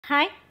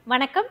Hi,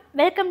 வணக்கம்.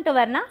 Welcome to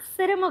Varna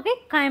Sirumugai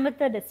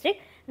Coimbatore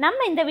district.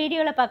 நம்ம இந்த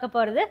வீடியோவில் பார்க்க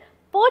போகிறது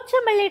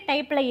போச்சம்பள்ளி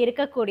டைப்பில்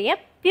இருக்கக்கூடிய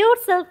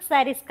பியூர் சில்க்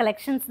சாரீஸ்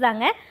கலெக்ஷன்ஸ்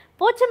தாங்க.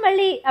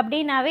 போச்சம்பள்ளி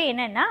அப்படின்னாவே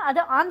என்னென்னா அது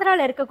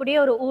ஆந்திராவில் இருக்கக்கூடிய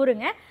ஒரு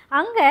ஊருங்க.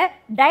 அங்கே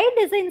டை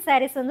டிசைன்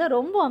சாரீஸ் வந்து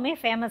ரொம்பவுமே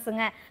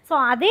ஃபேமஸுங்க. ஸோ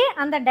அதே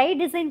அந்த டை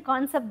டிசைன்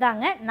கான்செப்ட்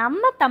தாங்க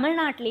நம்ம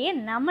தமிழ்நாட்டிலேயே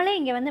நம்மளே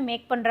இங்கே வந்து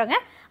மேக் பண்ணுறோங்க.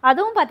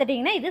 அதுவும்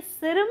பார்த்துட்டிங்கன்னா இது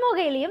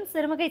சிறுமுகையிலையும்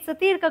சிறுமுகை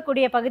சுற்றி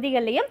இருக்கக்கூடிய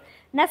பகுதிகளிலையும்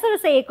நெசவு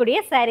செய்யக்கூடிய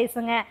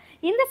சாரீஸுங்க.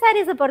 இந்த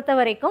சாரீஸை பொறுத்த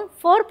வரைக்கும்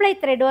 4 ply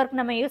த்ரெட் ஒர்க்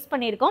நம்ம யூஸ்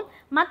பண்ணியிருக்கோம்.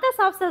 மற்ற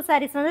சாஃப்ட் சில்க்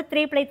சாரீஸ் வந்து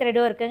 3 ply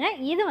த்ரெட் ஒர்க்குங்க.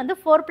 இது வந்து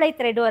 4 ply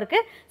த்ரெட் ஒர்க்கு.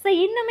 ஸோ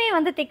இன்னுமே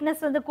வந்து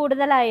திக்னஸ் வந்து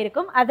கூடுதலாக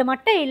இருக்கும். அது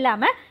மட்டும்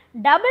இல்லாமல்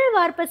டபுள்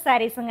வார்ப்பு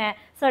சாரீஸுங்க.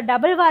 ஸோ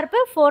டபுள் வார்ப்பு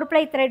 4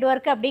 ply த்ரெட்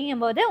ஒர்க்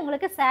அப்படிங்கும்போது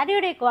உங்களுக்கு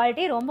சாரியோடைய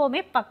குவாலிட்டி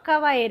ரொம்பவுமே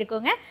பக்காவாக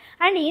இருக்குங்க.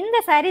 அண்ட் இந்த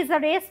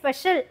சாரீஸோடைய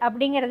ஸ்பெஷல்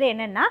அப்படிங்கிறது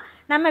என்னென்னா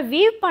நம்ம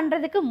வீவ்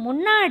பண்ணுறதுக்கு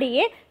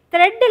முன்னாடியே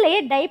த்ரெட்டிலேயே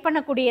டை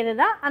பண்ணக்கூடியது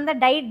தான் அந்த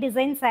டை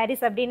டிசைன்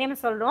சாரீஸ் அப்படின்னு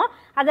சொல்கிறோம்.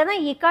 அதை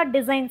தான் ikkat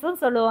டிசைன்ஸும்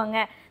சொல்லுவாங்க.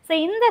 ஸோ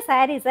இந்த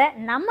சாரீஸை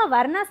நம்ம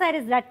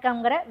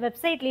varnasarees.comங்கிற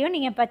வெப்சைட்லேயும்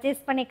நீங்கள்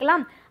பர்ச்சேஸ்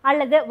பண்ணிக்கலாம்,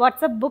 அல்லது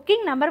வாட்ஸ்அப்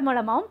புக்கிங் நம்பர்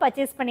மூலமாகவும்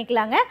பர்ச்சேஸ்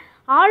பண்ணிக்கலாங்க.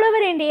 ஆல்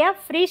ஓவர் இந்தியா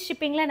ஃப்ரீ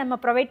ஷிப்பிங்கில் நம்ம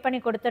ப்ரொவைட்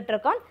பண்ணி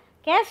கொடுத்துட்ருக்கோம்.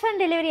 கேஷ் ஆன்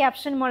டெலிவரி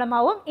ஆப்ஷன்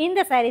மூலமாகவும்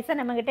இந்த சாரீஸை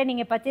நம்மக்கிட்ட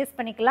நீங்கள் பர்ச்சேஸ்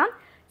பண்ணிக்கலாம்.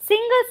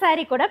 சிங்கிள்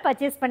சாரீ கூட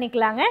பர்ச்சேஸ்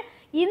பண்ணிக்கலாங்க.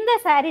 இந்த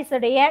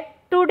சாரீஸுடைய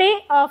டுடே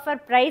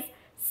ஆஃபர் ப்ரைஸ்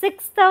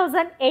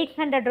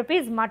 6,800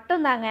 rupees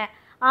மட்டும்தாங்க.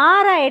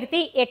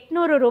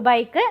 6,800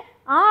 ரூபாய்க்கு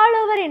all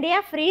over India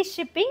free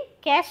shipping,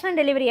 cash on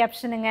delivery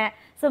ஆப்ஷனுங்க.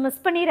 So miss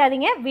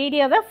பண்ணிடாதீங்க.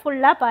 வீடியோவை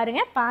ஃபுல்லாக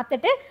பாருங்கள்.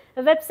 பார்த்துட்டு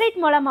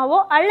வெப்சைட் மூலமாகவோ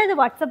அல்லது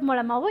வாட்ஸ்அப்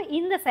மூலமாகவோ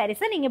இந்த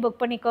சாரீஸை நீங்கள்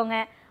புக் பண்ணிக்கோங்க.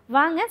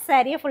 வாங்க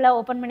சாரியை ஃபுல்லாக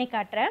ஓப்பன் பண்ணி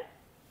காட்டுறேன்.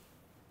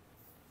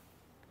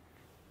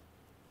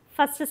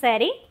 ஃபஸ்ட்டு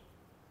சாரீ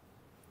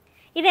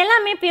இது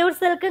எல்லாமே பியூர்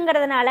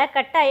சில்க்குங்கிறதுனால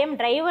கட்டாயம்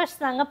ட்ரை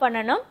வாஷ் தாங்க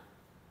பண்ணணும்.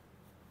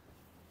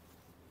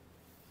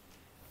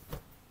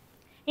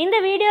 இந்த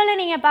வீடியோவில்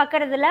நீங்கள்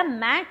பார்க்குறதுல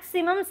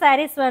மேக்ஸிமம்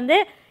சாரீஸ் வந்து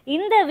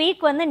இந்த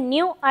வீக் வந்து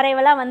நியூ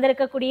அரைவலாக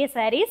வந்திருக்கக்கூடிய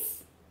சாரீஸ்.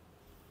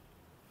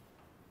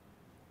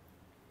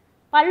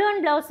 பல்லு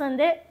அண்ட் ப்ளவுஸ்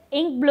வந்து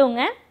இங்க்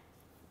ப்ளூங்க.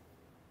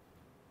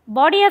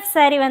 பாடி ஆஃப்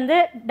சாரீ வந்து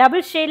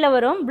டபுள் ஷேடில்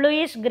வரும்,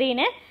 ப்ளூயிஷ்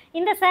க்ரீனு.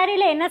 இந்த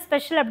சாரியில் என்ன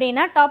ஸ்பெஷல்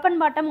அப்படின்னா டாப்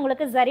அண்ட் பாட்டம்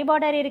உங்களுக்கு ஜரி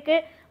பார்டர்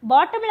இருக்குது.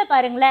 பாட்டமில்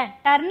பாருங்களேன்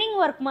டர்னிங்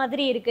ஒர்க்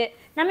மாதிரி இருக்குது.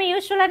 நம்ம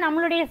யூஸ்வலாக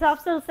நம்மளுடைய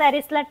சாஃப்ட் சில்க்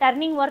சாரீஸில்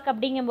டர்னிங் ஒர்க்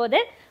அப்படிங்கும்போது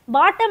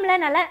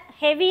பாட்டமில் நல்லா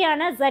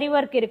ஹெவியான ஜரி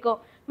ஒர்க் இருக்கும்.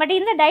 பட்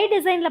இந்த டை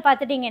டிசைனில்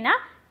பார்த்துட்டிங்கன்னா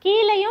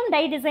கீழேயும்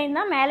டை டிசைன்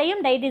தான்,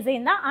 மேலேயும் டை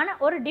டிசைன் தான்,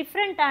 ஆனால் ஒரு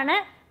டிஃப்ரெண்ட்டான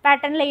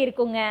பேட்டர்னில்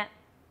இருக்குங்க.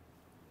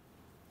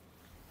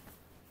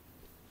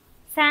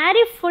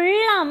 சாரீ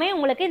ஃபுல்லாமே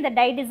உங்களுக்கு இந்த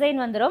டை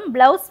டிசைன் வந்துடும்.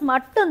 ப்ளவுஸ்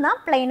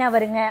மட்டும்தான் பிளைனாக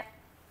வருங்க.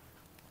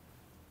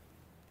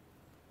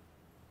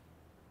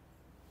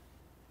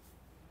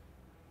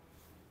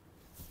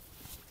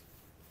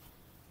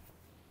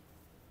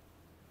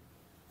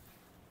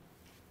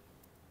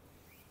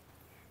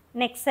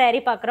 நெக்ஸ்ட் சாரீ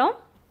பார்க்குறோம்.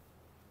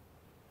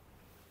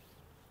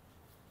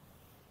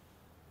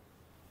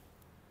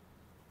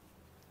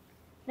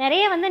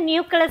 நிறைய வந்து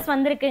நியூ கலர்ஸ்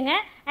வந்திருக்குங்க.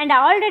 அண்ட்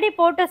ஆல்ரெடி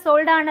போட்டு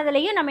சோல்ட்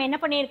ஆனதுலேயும் நம்ம என்ன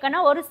பண்ணியிருக்கோன்னா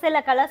ஒரு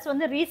சில கலர்ஸ்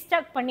வந்து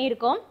ரீஸ்டாக்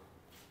பண்ணியிருக்கோம்,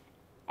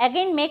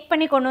 அகைன் மேக்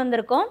பண்ணி கொண்டு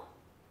வந்திருக்கோம்.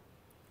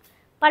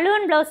 பல்லு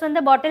அண்ட் ப்ளவுஸ்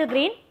வந்து bottle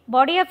green.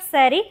 Body of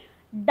sari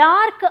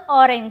dark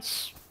orange.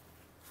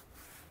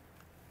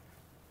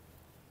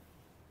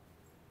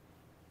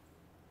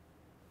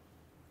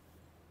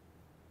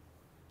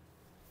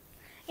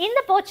 இந்த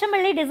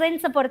போச்சம்பள்ளி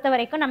டிசைன்ஸை பொறுத்த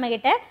வரைக்கும்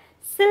நம்மக்கிட்ட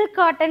சில்க்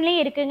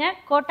காட்டன்லேயும் இருக்குங்க,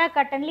 கோட்டா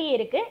காட்டன்லேயும்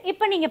இருக்குது.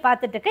 இப்போ நீங்கள்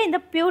பார்த்துட்டு இருக்க இந்த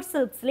பியூர்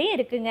சில்க்ஸ்லேயும்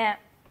இருக்குங்க.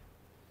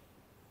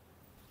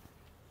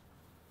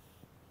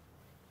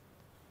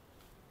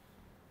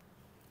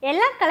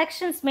 எல்லா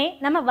கலெக்ஷன்ஸுமே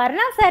நம்ம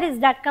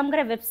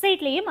varnasarees.comங்கிற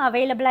வெப்சைட்லேயும்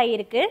அவைலபிளாக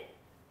இருக்குது.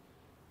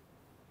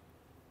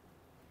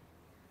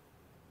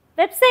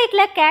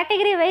 வெப்சைட்டில்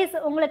கேட்டகரி வைஸ்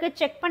உங்களுக்கு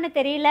செக் பண்ண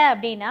தெரியல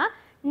அப்படின்னா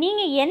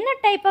நீங்கள் என்ன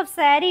டைப் ஆஃப்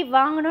சாரீ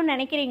வாங்கணும்னு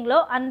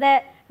நினைக்கிறீங்களோ அந்த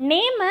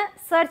நேமை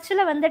சர்ச்சில்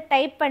வந்து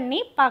டைப் பண்ணி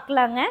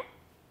பார்க்கலாங்க.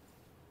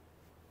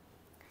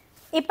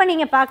 இப்போ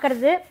நீங்கள்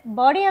பார்க்குறது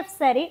பாடி ஆஃப்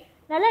சாரீ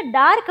நல்லா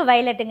டார்க்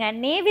வயலட்டுங்க.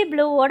 நேவி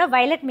ப்ளூவோட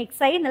வயலட்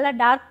மிக்ஸ் ஆகி நல்லா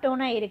டார்க்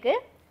டோனாக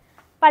இருக்குது.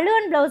 பல்லு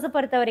அண்ட் ப்ளவுஸை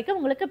பொறுத்த வரைக்கும்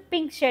உங்களுக்கு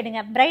பிங்க்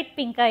ஷேடுங்க, பிரைட்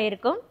பிங்காக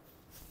இருக்கும்.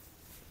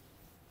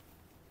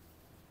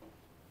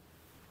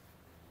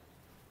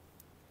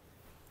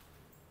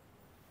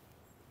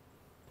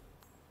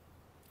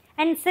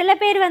 அண்ட் சில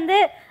பேர் வந்து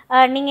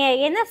நீங்கள்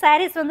என்ன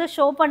சாரீஸ் வந்து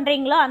ஷோ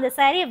பண்ணுறீங்களோ அந்த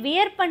சாரியை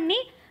வியர் பண்ணி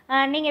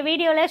நீங்கள்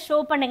வீடியோவில் ஷோ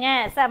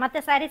பண்ணுங்கள், மற்ற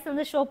சாரீஸ்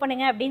வந்து ஷோ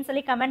பண்ணுங்கள் அப்படின்னு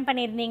சொல்லி கமெண்ட்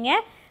பண்ணியிருந்தீங்க.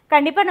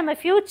 கண்டிப்பாக நம்ம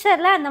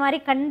ஃப்யூச்சரில் அந்த மாதிரி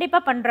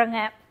கண்டிப்பாக பண்ணுறோங்க.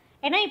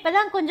 ஏன்னா இப்போ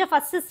தான் கொஞ்சம்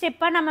ஃபஸ்ட்டு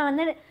ஸ்டெப்பாக நம்ம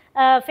வந்து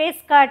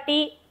ஃபேஸ் காட்டி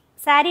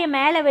சாரியை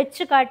மேலே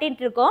வச்சு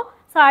காட்டிகிட்டு இருக்கோம்.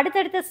 ஸோ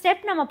அடுத்தடுத்த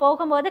ஸ்டெப் நம்ம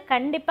போகும்போது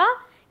கண்டிப்பாக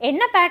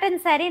என்ன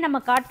பேட்டர்ன் சாரீ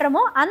நம்ம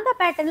காட்டுறோமோ அந்த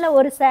பேட்டர்னில்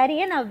ஒரு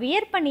சாரியை நான்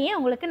வியர் பண்ணியே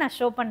உங்களுக்கு நான்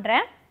ஷோ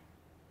பண்ணுறேன்.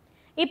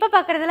 இப்போ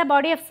பார்க்குறதுல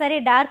body of sari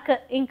dark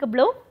ink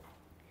blue.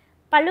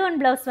 பல்லு அண்ட்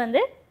ப்ளவுஸ்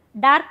வந்து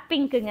டார்க்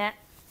பிங்க்குங்க.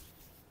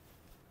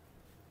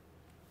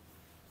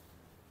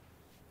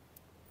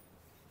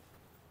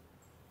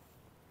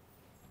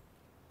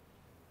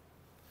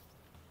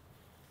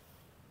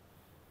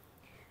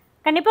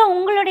 கண்டிப்பாக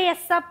உங்களுடைய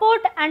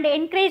சப்போர்ட் அண்ட்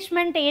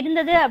என்கரேஜ்மெண்ட்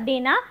இருந்தது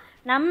அப்படின்னா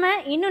நம்ம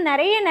இன்னும்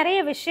நிறைய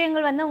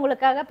விஷயங்கள் வந்து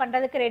உங்களுக்காக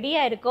பண்ணுறதுக்கு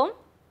ரெடியாக இருக்கும்.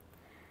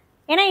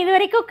 ஏன்னா இது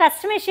வரைக்கும்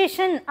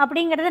கஸ்டமைசேஷன்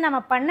அப்படிங்கிறது நம்ம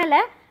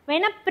பண்ணலை.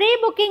 வேணால் ப்ரீ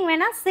புக்கிங்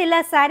வேணால் சில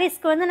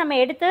சாரீஸ்க்கு வந்து நம்ம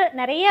எடுத்து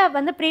நிறையா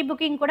வந்து ப்ரீ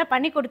புக்கிங் கூட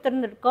பண்ணி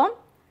கொடுத்துருந்துருக்கோம்.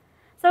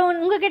 ஸோ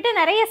உங்ககிட்ட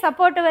நிறைய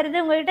சப்போர்ட் வருது,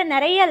 உங்கள்கிட்ட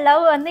நிறைய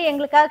லவ் வந்து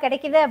எங்களுக்காக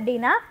கிடைக்கிது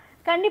அப்படின்னா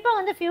கண்டிப்பாக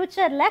வந்து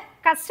ஃப்யூச்சரில்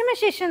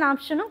கஸ்டமைசேஷன்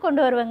ஆப்ஷனும்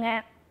கொண்டு வருவாங்க.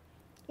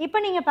 இப்போ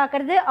நீங்கள்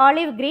பார்க்குறது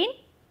ஆலிவ் க்ரீன்,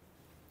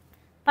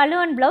 பல்லு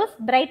and blouse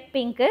bright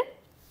pink.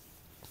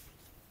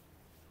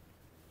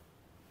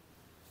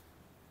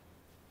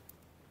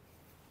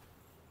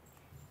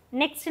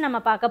 Next நம்ம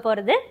பார்க்க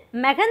போகிறது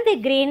mehndi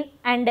green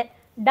and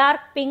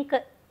dark pink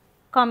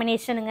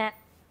காம்பினேஷனுங்க.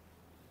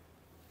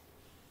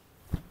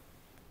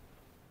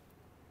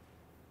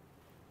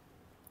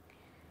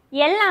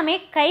 எல்லாமே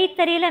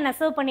கைத்தறியில்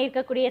நெசவு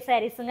பண்ணியிருக்கக்கூடிய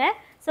சாரீஸுங்க.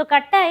 ஸோ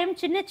கட்டாயம்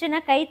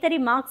சின்ன கைத்தறி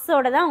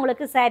மார்க்ஸோடு தான்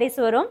உங்களுக்கு சாரீஸ்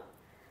வரும்.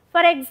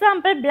 ஃபார்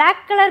எக்ஸாம்பிள்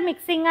பிளாக் கலர்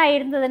மிக்சிங்காக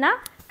இருந்ததுன்னா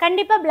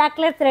கண்டிப்பாக பிளாக்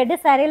கலர் த்ரெட்டு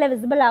சாரியில்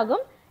விசிபிள்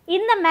ஆகும்.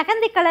 இந்த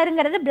மெகந்தி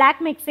கலருங்கிறது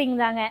பிளாக் மிக்சிங்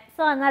தாங்க.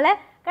 ஸோ அதனால்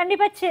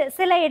கண்டிப்பாக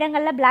சில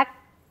இடங்களில் பிளாக்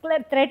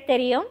கலர் த்ரெட்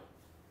தெரியும்.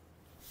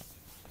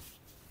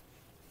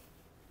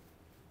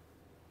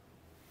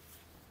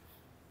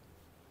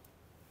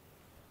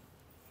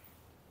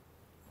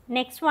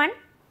 Next one,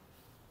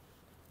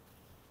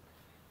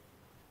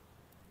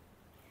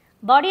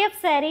 body of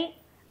saree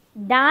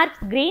dark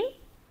green,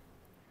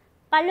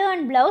 pallu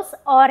and blouse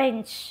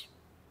orange,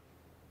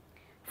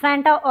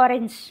 Fanta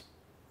orange.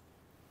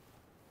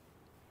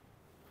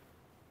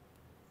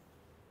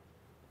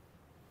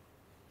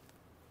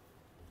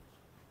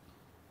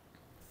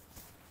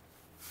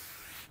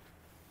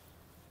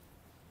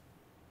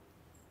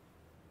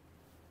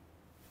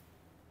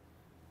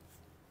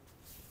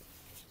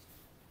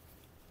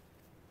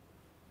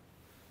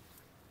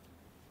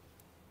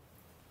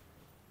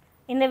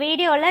 இந்த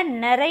வீடியோவில்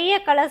நிறைய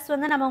கலர்ஸ்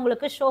வந்து நம்ம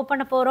உங்களுக்கு ஷோ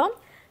பண்ண போகிறோம்.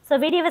 ஸோ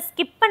வீடியோவை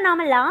ஸ்கிப்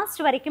பண்ணாமல்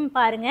லாஸ்ட் வரைக்கும்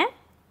பாருங்கள்.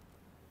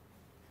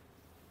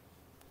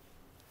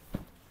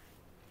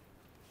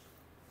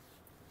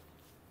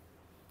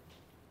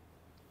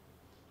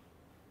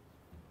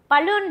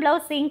 பல்லு and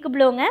blouse ink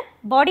ப்ளூங்க.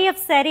 Body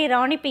of saree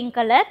Rani pink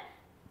colour.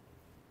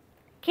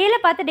 கீழே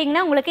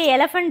பார்த்துட்டிங்கன்னா உங்களுக்கு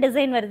எலஃபண்ட்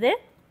டிசைன் வருது.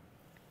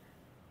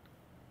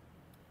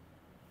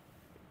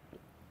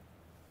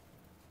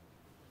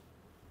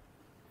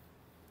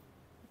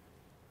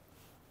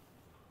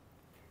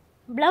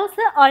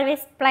 Blouse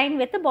always plain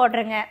with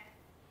பார்டருங்க.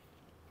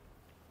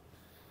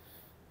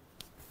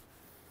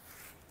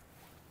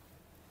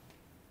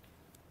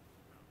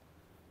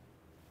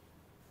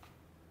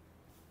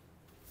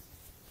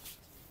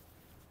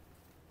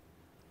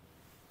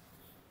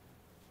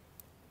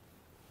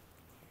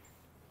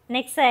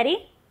 Next saree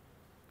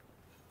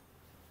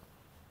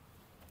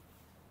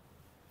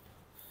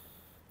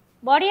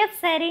body of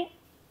saree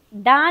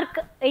dark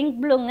ink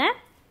ப்ளூங்க.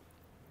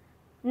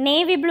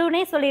 Navy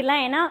ப்ளூனே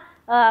சொல்லிடலாம், ஏன்னா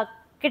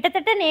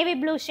கிட்டத்தட்ட நேவி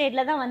ப்ளூ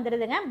ஷேடில் தான்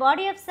வந்துடுதுங்க.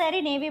 பாடி ஆஃப்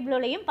saree நேவி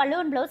ப்ளூலையும் பல்லு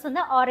அண்ட் ப்ளவுஸ்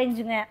வந்து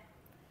ஆரஞ்சுங்க.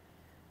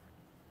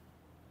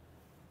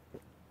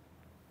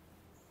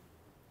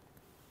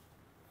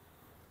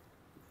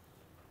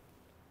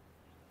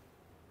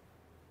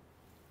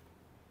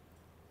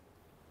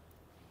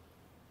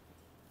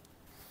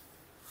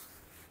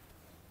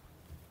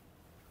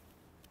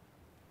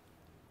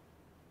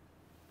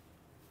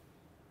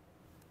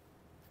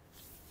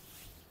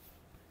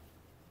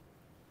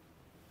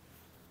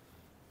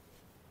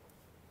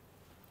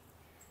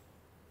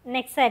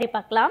 நெக்ஸ்ட் saree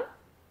பார்க்கலாம்.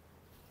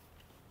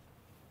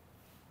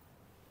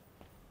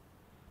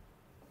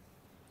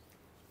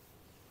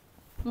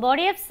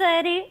 Body of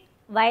saree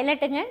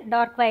வயலட்டுங்க,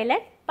 dark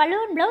violet.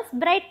 பல்லு அண்ட் ப்ளவுஸ்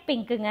பிரைட்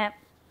பிங்க்குங்க.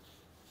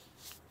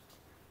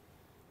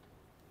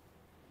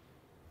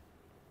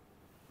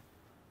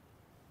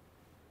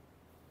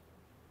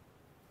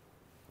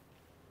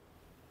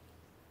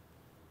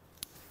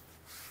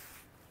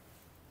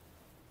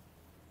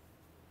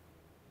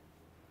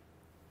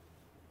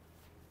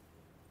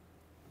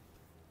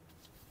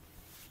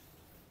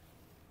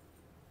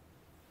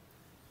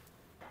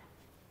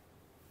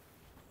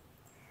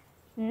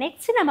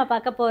 நெக்ஸ்ட் நம்ம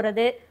பார்க்க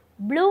போகிறது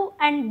ப்ளூ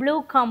அண்ட் ப்ளூ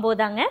காம்போ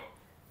தாங்க.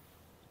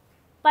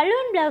 பல்லு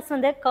அண்ட் ப்ளவுஸ்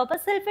வந்து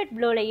copper sulphate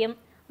ப்ளூலையும்,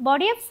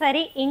 body of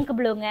saree ink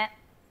ப்ளூங்க.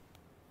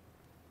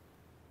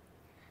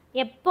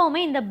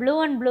 எப்போவுமே இந்த ப்ளூ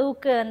அண்ட்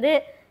ப்ளூக்கு வந்து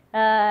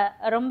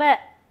ரொம்ப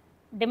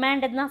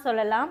டிமாண்டுன்னு தான்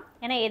சொல்லலாம்.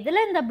 ஏன்னா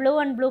எதில் இந்த ப்ளூ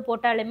அண்ட் ப்ளூ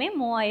போட்டாலுமே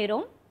மூவ்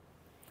ஆயிரும்.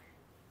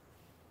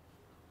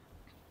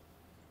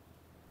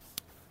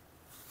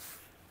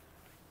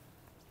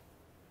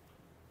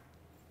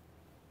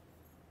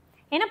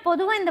 ஏன்னா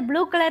பொதுவாக இந்த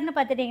ப்ளூ கலர்னு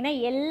பார்த்துட்டிங்கன்னா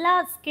எல்லா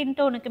ஸ்கின்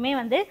டோனுக்குமே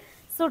வந்து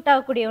சூட்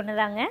ஆகக்கூடிய ஒன்று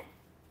தாங்க.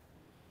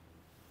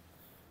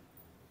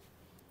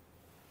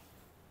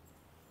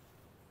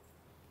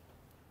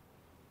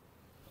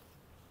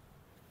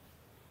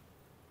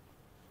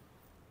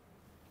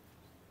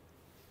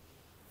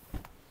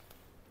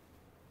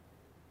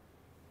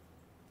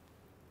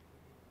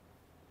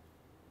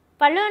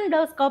 பல்லு and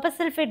blouse copper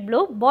sulphate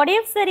blue. Body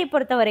of saree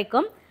பொறுத்த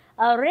வரைக்கும்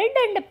red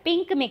and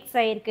pink mix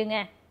ஆகிருக்குங்க.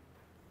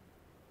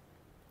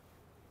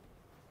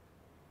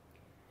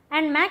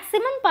 And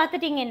maximum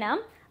பார்த்துட்டிங்கன்னா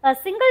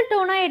சிங்கிள்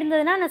டோனாக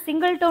இருந்ததுன்னா நான்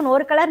சிங்கிள் டோன்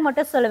ஒரு கலர்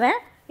மட்டும் சொல்லுவேன்.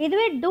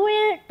 இதுவே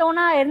டூயல்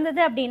டோனாக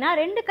இருந்தது அப்படின்னா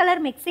 2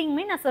 கலர்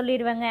மிக்சிங்குமே நான்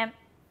சொல்லிடுவேங்க.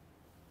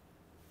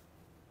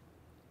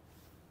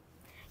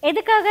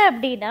 எதுக்காக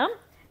அப்படின்னா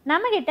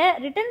நம்மக்கிட்ட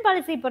ரிட்டர்ன்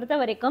பாலிசி பொறுத்த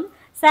வரைக்கும்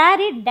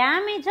சாரீ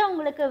டேமேஜாக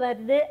உங்களுக்கு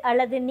வருது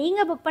அல்லது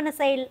நீங்கள் புக் பண்ண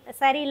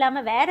சாரீ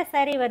இல்லாமல் வேறு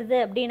சாரீ வருது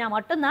அப்படின்னா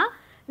மட்டும்தான்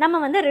நம்ம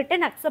வந்து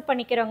ரிட்டர்ன் அக்செப்ட்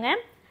பண்ணிக்கிறோங்க.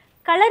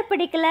 கலர்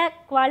பிடிக்கல,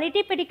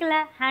 குவாலிட்டி பிடிக்கல,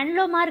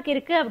 ஹேண்ட்லூம் மார்க்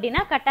இருக்குது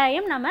அப்படின்னா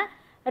கட்டாயம் நம்ம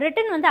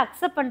ரிட்டர்ன் வந்து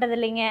அக்செப்ட் பண்ணுறது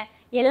இல்லைங்க.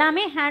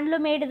 எல்லாமே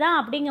ஹேண்ட்லூம் மேடு தான்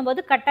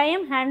அப்படிங்கும்போது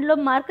கட்டாயம்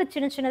ஹேண்ட்லூம் மார்க்கு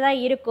சின்ன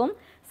சின்னதாக இருக்கும்.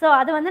 ஸோ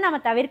அது வந்து நம்ம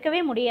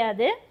தவிர்க்கவே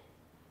முடியாது.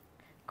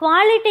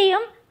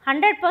 குவாலிட்டியும்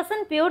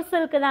 100% பியூர்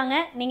சில்க்கு தாங்க.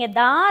 நீங்கள்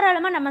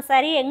தாராளமாக நம்ம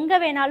சாரீ எங்கே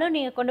வேணாலும்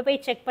நீங்கள் கொண்டு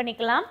போய் செக்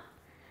பண்ணிக்கலாம்.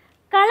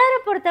 கலரை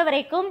பொறுத்த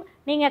வரைக்கும்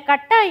நீங்கள்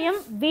கட்டாயம்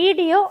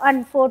வீடியோ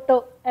அண்ட் ஃபோட்டோ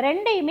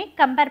ரெண்டையுமே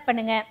கம்பேர்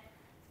பண்ணுங்கள்.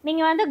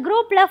 நீங்கள் வந்து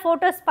குரூப்பில்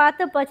ஃபோட்டோஸ்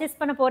பார்த்து பர்ச்சேஸ்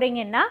பண்ண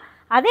போகிறீங்கன்னா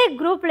அதே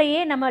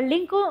குரூப்லேயே நம்ம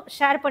லிங்க்கும்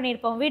ஷேர்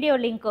பண்ணியிருப்போம், வீடியோ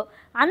லிங்க்கும்.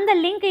 அந்த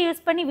லிங்க்கை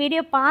யூஸ் பண்ணி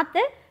வீடியோ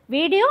பார்த்து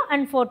வீடியோ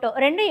அண்ட் ஃபோட்டோ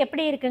ரெண்டும்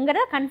எப்படி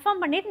இருக்குங்கிறத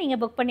கன்ஃபார்ம் பண்ணிவிட்டு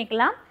நீங்கள் புக்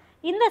பண்ணிக்கலாம்.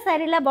 இந்த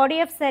சாரியில் பாடி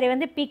ஆஃப் சாரீ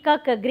வந்து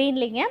பீகாக்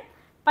க்ரீன்லிங்க,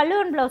 பல்லு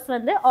அண்ட் ப்ளவுஸ்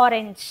வந்து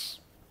ஆரஞ்ச்.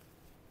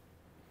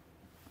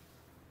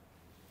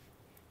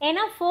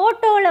 ஏன்னா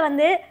ஃபோட்டோவில்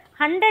வந்து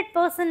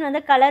 100%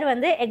 வந்து கலர்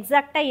வந்து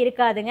எக்ஸாக்டாக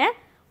இருக்காதுங்க.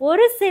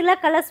 ஒரு சில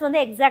கலர்ஸ் வந்து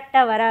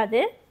எக்ஸாக்டாக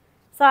வராது.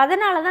 ஸோ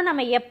அதனால தான்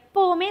நம்ம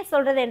எப்போவுமே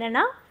சொல்கிறது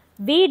என்னென்னா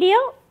வீடியோ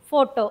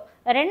ஃபோட்டோ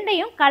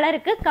ரெண்டையும்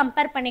கலருக்கு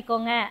கம்பேர்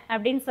பண்ணிக்கோங்க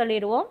அப்படின்னு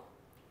சொல்லிடுவோம்.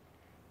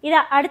 இது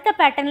அடுத்த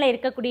பேட்டர்னில்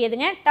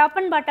இருக்கக்கூடியதுங்க. டாப்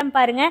அண்ட் பாட்டம்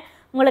பாருங்கள்,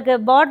 உங்களுக்கு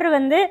பார்டர்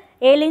வந்து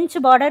 7 இன்ச்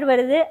பார்டர்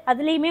வருது.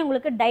 அதுலேயுமே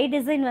உங்களுக்கு டை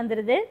டிசைன்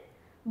வந்துடுது.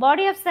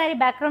 Body of sari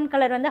background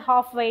colour வந்து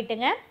ஹாஃப்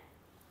ஒயிட்டுங்க.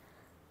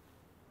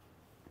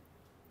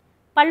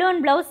 பல்லு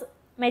அண்ட் ப்ளவுஸ்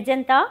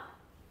மெஜந்தா.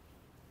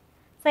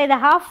 ஸோ இதை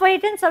ஹாஃப்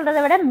ஒயிட்டுன்னு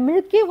சொல்கிறத விட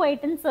மில்கி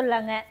ஒயிட்டுன்னு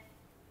சொல்லாங்க.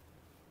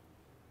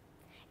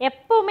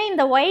 எப்போவுமே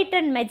இந்த ஒயிட்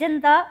அண்ட்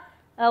மெஜந்தா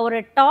ஒரு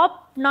டாப்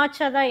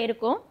நாச்சாக தான்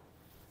இருக்கும்.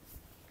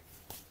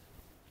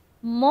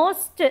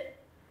 மோஸ்ட்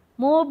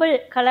மூவபிள்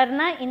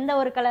கலர்னால் இந்த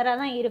ஒரு கலராக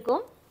தான்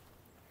இருக்கும்.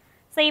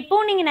 ஸோ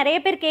இப்போது நீங்கள் நிறைய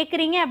பேர்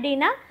கேட்குறீங்க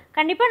அப்படின்னா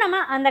கண்டிப்பாக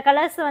நம்ம அந்த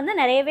கலர்ஸ் வந்து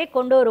நிறையவே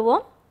கொண்டு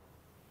வருவோம்.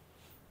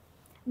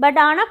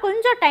 பட் ஆனால்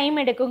கொஞ்சம் டைம்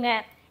எடுக்குங்க.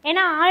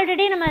 ஏன்னா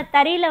ஆல்ரெடி நம்ம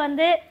தறியில்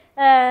வந்து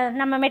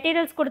நம்ம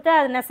மெட்டீரியல்ஸ் கொடுத்து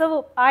அது நெசவு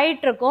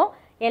ஆகிட்டுருக்கோம்.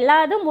 எல்லா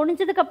இதுவும்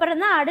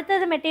முடிஞ்சதுக்கப்புறம் தான்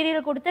அடுத்தது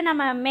மெட்டீரியல் கொடுத்து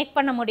நம்ம மேக்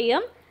பண்ண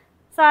முடியும்.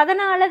 ஸோ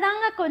அதனால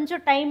தாங்க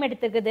கொஞ்சம் டைம்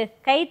எடுத்துக்குது.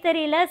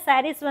 கைத்தறியில்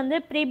சாரீஸ் வந்து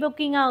ப்ரீ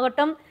புக்கிங்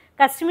ஆகட்டும்,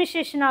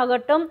 கஸ்டமைசேஷன்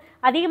ஆகட்டும்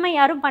அதிகமாக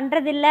யாரும்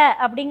பண்ணுறதில்ல.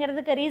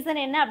 அப்படிங்கிறதுக்கு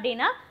ரீசன் என்ன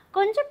அப்படின்னா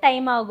கொஞ்சம்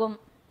டைம் ஆகும்.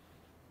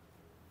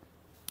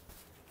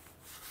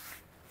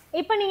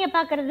 இப்போ நீங்கள்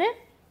பார்க்குறது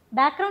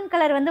பேக்ரவுண்ட்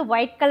கலர் வந்து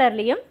ஒயிட்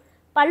கலர்லேயும்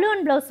பல்லு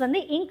அண்ட் ப்ளவுஸ்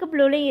வந்து இங்க்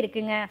ப்ளூலேயும்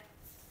இருக்குங்க.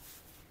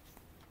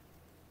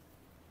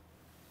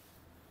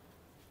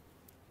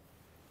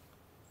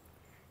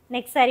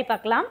 நெக்ஸ்ட் சாரீ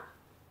பார்க்கலாம்.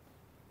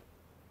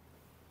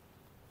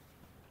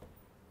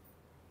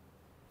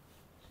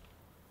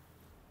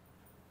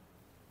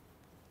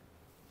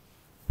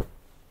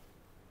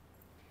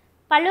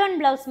 பல்லு and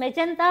blouse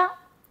magenta.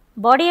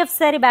 Body of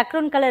sari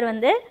background colour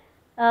வந்து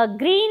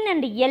க்ரீன்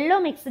அண்ட் எல்லோ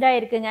மிக்ஸ்டாக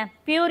இருக்குங்க.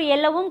 பியூர்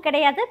எல்லோவும்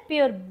கிடையாது,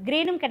 பியூர்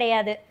க்ரீனும்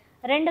கிடையாது,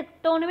 2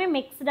 டோனுமே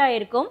மிக்ஸ்டாக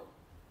இருக்கும்.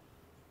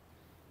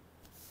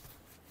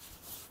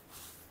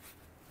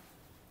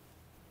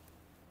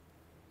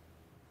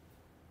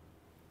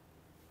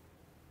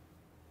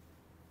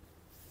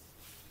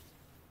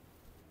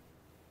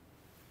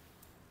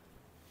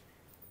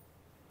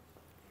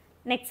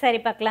 நெக்ஸ்ட்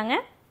சாரீ பார்க்கலாங்க.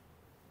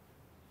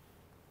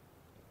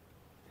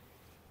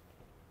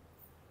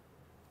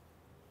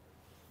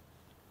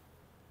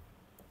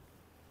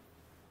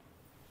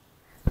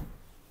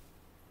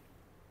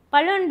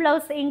 பல்லு and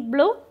blouse ink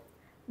blue.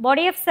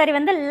 Body of sari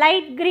வந்து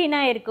லைட்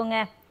க்ரீனாக இருக்குங்க.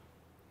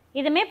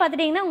 இதுவுமே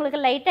பார்த்துட்டிங்கன்னா உங்களுக்கு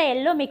லைட்டாக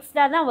எல்லோ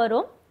மிக்ஸ்டாக தான்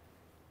வரும்.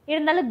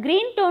 இருந்தாலும்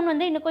க்ரீன் டோன்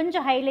வந்து இன்னும்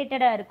கொஞ்சம்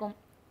ஹைலைட்டடாக இருக்கும்,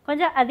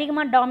 கொஞ்சம்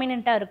அதிகமாக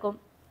டாமினண்ட்டாக இருக்கும்.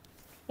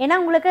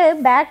 ஏன்னா உங்களுக்கு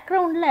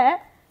பேக்ரவுண்டில்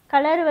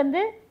கலர்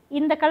வந்து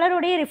இந்த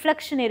கலருடைய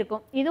ரிஃப்ளெக்ஷன்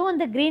இருக்கும். இதுவும்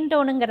இந்த க்ரீன்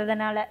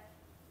டோனுங்கிறதுனால.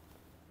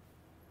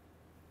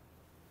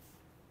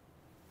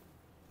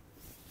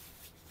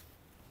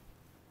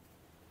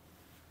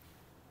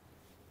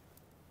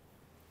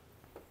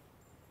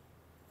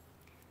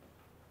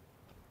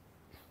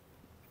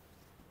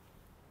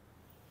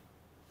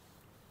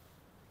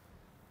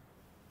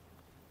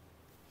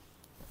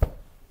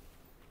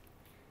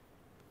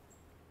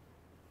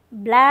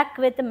 Black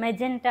with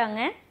மெஜெண்டாங்க.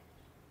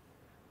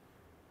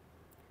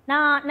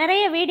 நான்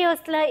நிறைய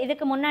வீடியோஸில்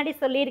இதுக்கு முன்னாடி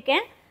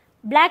சொல்லியிருக்கேன்,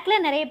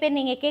 பிளாக்கில் நிறைய பேர்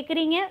நீங்கள்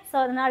கேட்குறீங்க. ஸோ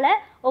அதனால்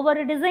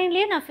ஒவ்வொரு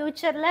டிசைன்லேயும் நான்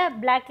ஃப்யூச்சரில்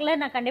பிளாக்கில்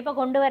நான் கண்டிப்பாக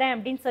கொண்டு வரேன்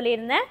அப்படின்னு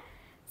சொல்லியிருந்தேன்.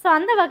 ஸோ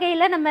அந்த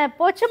வகையில் நம்ம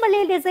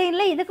போச்சம்பள்ளி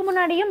டிசைனில் இதுக்கு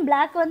முன்னாடியும்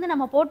பிளாக் வந்து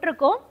நம்ம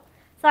போட்டிருக்கோம்.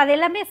 ஸோ அது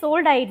எல்லாமே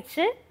சோல்ட்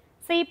ஆயிடுச்சு.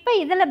 ஸோ இப்போ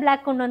இதில்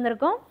பிளாக் கொண்டு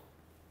வந்திருக்கோம்.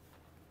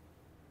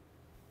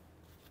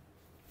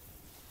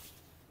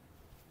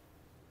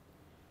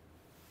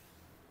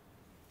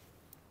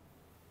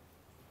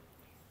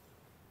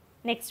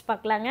 நெக்ஸ்ட்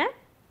பார்க்கலாங்க.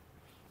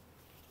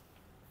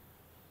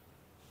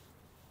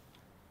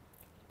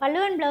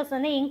 பல்லு அண்ட் ப்ளவுஸ்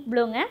வந்து ink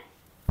ப்ளூங்க.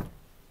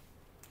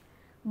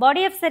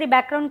 Body of saree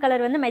background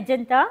colour வந்து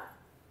மெஜந்தா.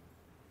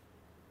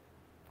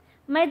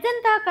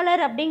 மெஜந்தா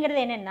கலர்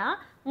அப்படிங்கிறது என்னென்னா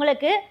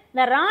உங்களுக்கு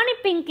இந்த ராணி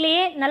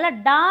பிங்க்லேயே நல்ல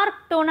டார்க்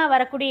டோனாக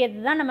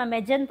வரக்கூடியது தான் நம்ம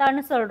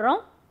மெஜந்தான்னு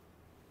சொல்கிறோம்.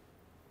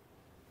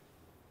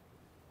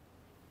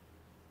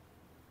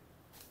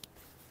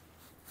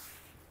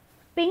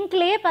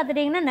 பிங்க்லேயே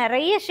பார்த்துட்டிங்கன்னா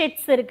நிறைய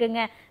ஷேட்ஸ்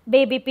இருக்குங்க.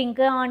 Baby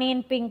pink,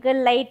 onion pink,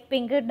 light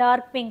pink,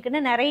 dark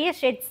பிங்க்குன்னு நிறைய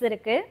ஷேட்ஸ்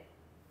இருக்குது.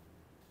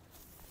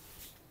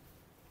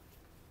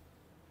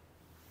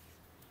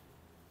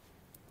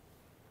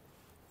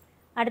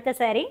 அடுத்த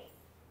saree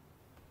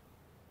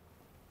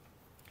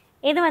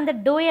இது வந்து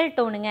டூயல்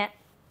டோனுங்க.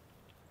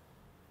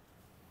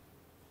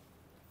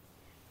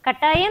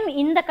 கட்டாயம்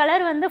இந்த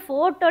கலர் வந்து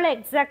ஃபோட்டோவில்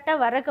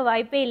எக்ஸாக்டாக வரக்கு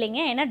வாய்ப்பே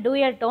இல்லைங்க. ஏன்னா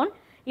டூயல் டோன்.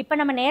 இப்போ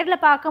நம்ம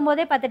நேரில்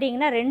பார்க்கும்போதே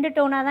பார்த்துட்டிங்கன்னா 2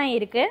 டோனாக தான்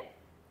இருக்குது.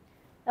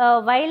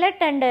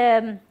 Violet and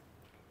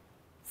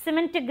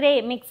cement grey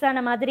mix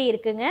ஆன மாதிரி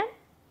இருக்குங்க.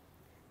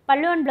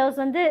 பல்லு அண்ட்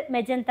ப்ளவுஸ் வந்து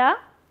மெஜந்தா.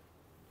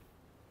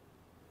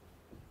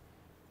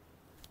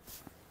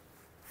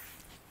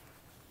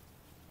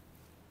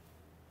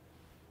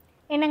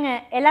 என்னங்க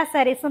எல்லா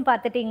சாரீஸும்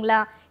பார்த்துட்டிங்களா?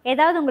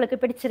 ஏதாவது உங்களுக்கு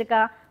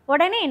பிடிச்சிருக்கா?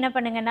 உடனே என்ன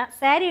பண்ணுங்கன்னா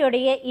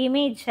சாரியோடைய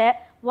இமேஜை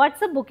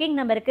வாட்ஸ்அப் புக்கிங்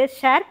நம்பருக்கு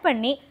ஷேர்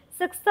பண்ணி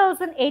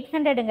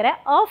 6800ங்கிற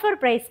ஆஃபர்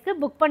ப்ரைஸ்க்கு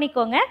புக்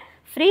பண்ணிக்கோங்க.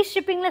 ஃப்ரீ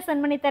ஷிப்பிங்கில்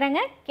சென்ட் பண்ணி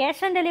தரேங்க.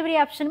 கேஷ் ஆன் டெலிவரி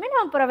ஆப்ஷனுமே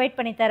நம்ம ப்ரொவைட்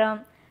பண்ணி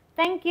தரோம்.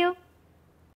 தேங்க்யூ.